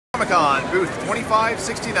Comic-Con, booth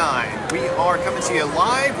 2569. We are coming to you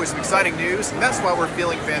live with some exciting news, and that's why we're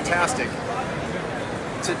feeling fantastic.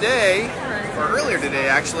 Today, or earlier today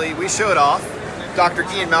actually, we showed off Dr.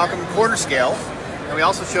 Ian Malcolm quarter scale, and we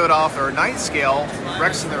also showed off our 9th scale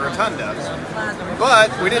Rex and the Rotunda.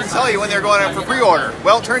 But we didn't tell you when they're going out for pre-order.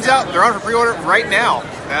 Well, it turns out they're on for pre-order right now.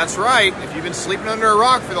 That's right, if you've been sleeping under a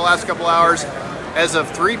rock for the last couple hours, as of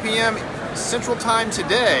 3 p.m. Central Time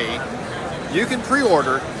today, you can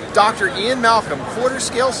pre-order Dr. Ian Malcolm quarter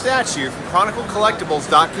scale statue from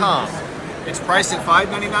ChronicleCollectibles.com. It's priced at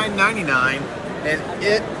 $599.99, and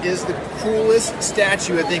it is the coolest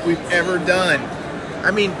statue I think we've ever done.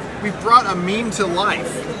 I mean, we've brought a meme to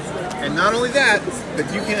life. And not only that,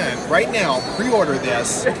 but you can, right now, pre-order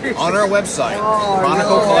this on our website,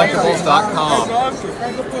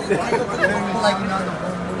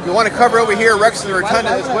 ChronicleCollectibles.com. You'll want to cover over here Rex and the Rotunda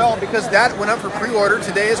as well, because that went up for pre-order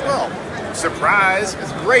today as well. Surprise!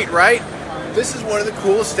 It's great, right? This is one of the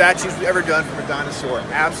coolest statues we've ever done from a dinosaur.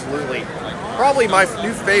 Absolutely. Probably my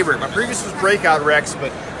new favorite. My previous was Breakout Rex,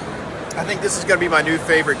 but I think this is going to be my new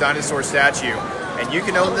favorite dinosaur statue. And you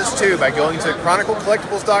can own this too by going to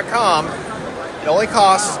ChronicleCollectibles.com. It only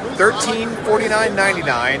costs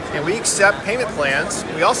 $1349.99, and we accept payment plans.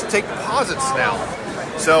 We also take deposits now.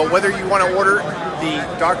 So whether you want to order the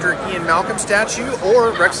Dr. Ian Malcolm statue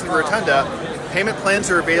or Rex and the Rotunda, payment plans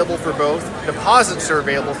are available for both, deposits are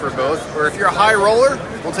available for both, or if you're a high roller,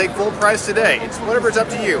 we'll take full price today. It's whatever's up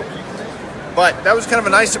to you. But that was kind of a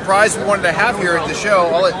nice surprise we wanted to have here at the show.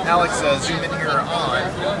 I'll let Alex zoom in here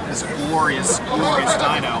on this glorious, glorious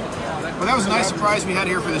dino. But that was a nice surprise we had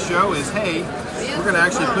here for the show is, hey, we're going to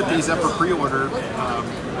actually put these up for pre-order.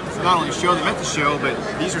 Not only show them at the show, but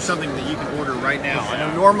these are something that you can order right now. I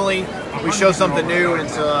know normally we show something new and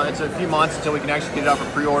it's a few months until we can actually get it out for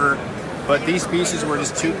pre-order, but these pieces were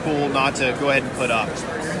just too cool not to go ahead and put up.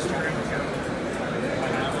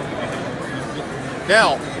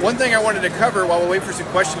 Now, one thing I wanted to cover while we wait for some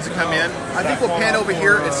questions to come in, I think we'll pan over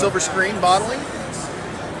here at Silver Screen Bottling.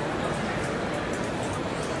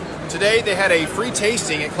 Today they had a free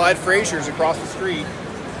tasting at Clyde Frazier's across the street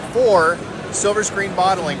for Silver Screen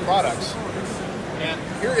Bottling products. And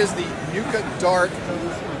here is the Nuka Dark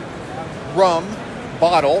Rum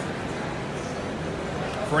bottle.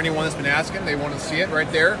 For anyone that's been asking, they want to see it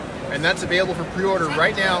right there. And that's available for pre-order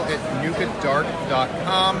right now at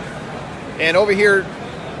nukadark.com. And over here,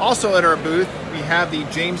 also at our booth, we have the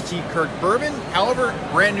James T. Kirk Bourbon. However,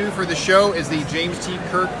 brand new for the show is the James T.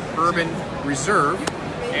 Kirk Bourbon Reserve.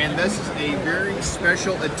 And this is a very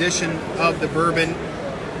special edition of the bourbon.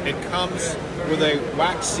 It comes with a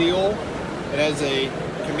wax seal. It has a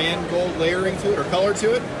command gold layering to it, or color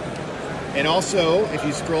to it. And also, if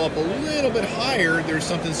you scroll up a little bit higher, there's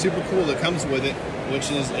something super cool that comes with it, which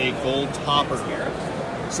is a gold topper here.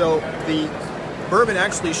 So the bourbon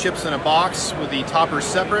actually ships in a box with the topper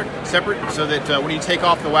separate, so that when you take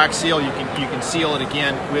off the wax seal, you can seal it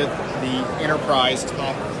again with the Enterprise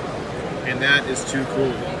topper, and that is too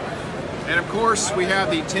cool. And of course, we have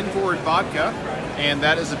the Tin Forward vodka, and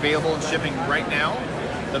that is available and shipping right now.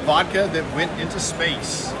 The vodka that went into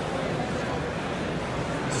space.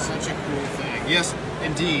 Such a cool thing. Yes,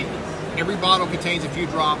 indeed. Every bottle contains a few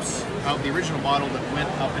drops of the original bottle that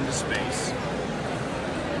went up into space.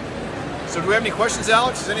 So do we have any questions,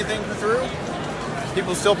 Alex? Is anything through?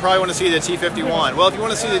 People still probably want to see the T-51. Well, if you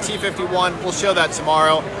want to see the T-51, we'll show that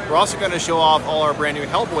tomorrow. We're also going to show off all our brand new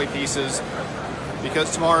Hellboy pieces,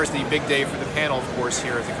 because tomorrow is the big day for the panel, of course,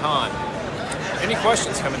 here at the con. Any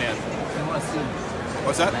questions coming in? They want to see.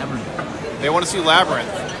 What's that? Labyrinth. They want to see Labyrinth.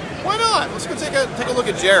 Why not? Let's go take a look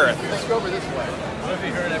at Jareth. Let's go over this way. What if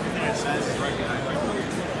you heard everything it says is right behind you?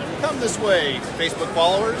 Come this way, Facebook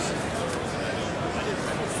followers.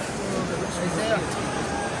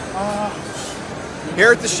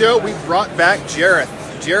 Here at the show, we brought back Jareth.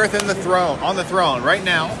 Jareth on the throne right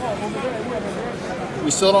now.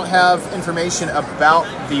 We still don't have information about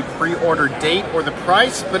the pre-order date or the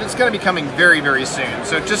price, but it's going to be coming very, very soon.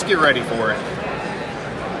 So just get ready for it.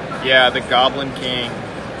 Yeah, the Goblin King.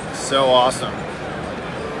 So awesome.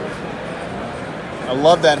 I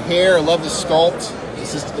love that hair. I love the sculpt.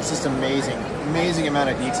 It's just amazing. Amazing amount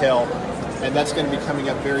of detail. And that's going to be coming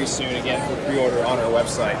up very soon again for pre-order on our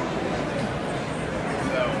website.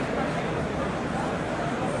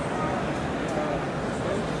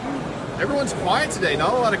 Everyone's quiet today.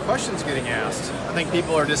 Not a lot of questions getting asked. I think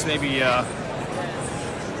people are just maybe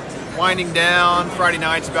winding down. Friday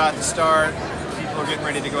night's about to start. People are getting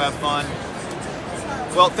ready to go have fun.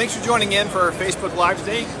 Well, thanks for joining in for our Facebook Live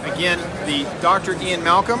today. Again, the Dr. Ian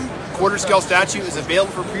Malcolm quarter scale statue is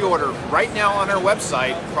available for pre-order right now on our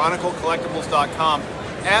website, ChronicleCollectibles.com.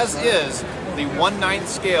 as is the 1/9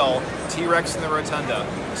 scale T-Rex in the Rotunda.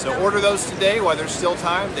 So order those today while there's still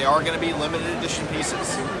time. They are going to be limited edition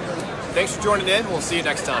pieces. Thanks for joining in. We'll see you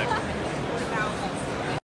next time.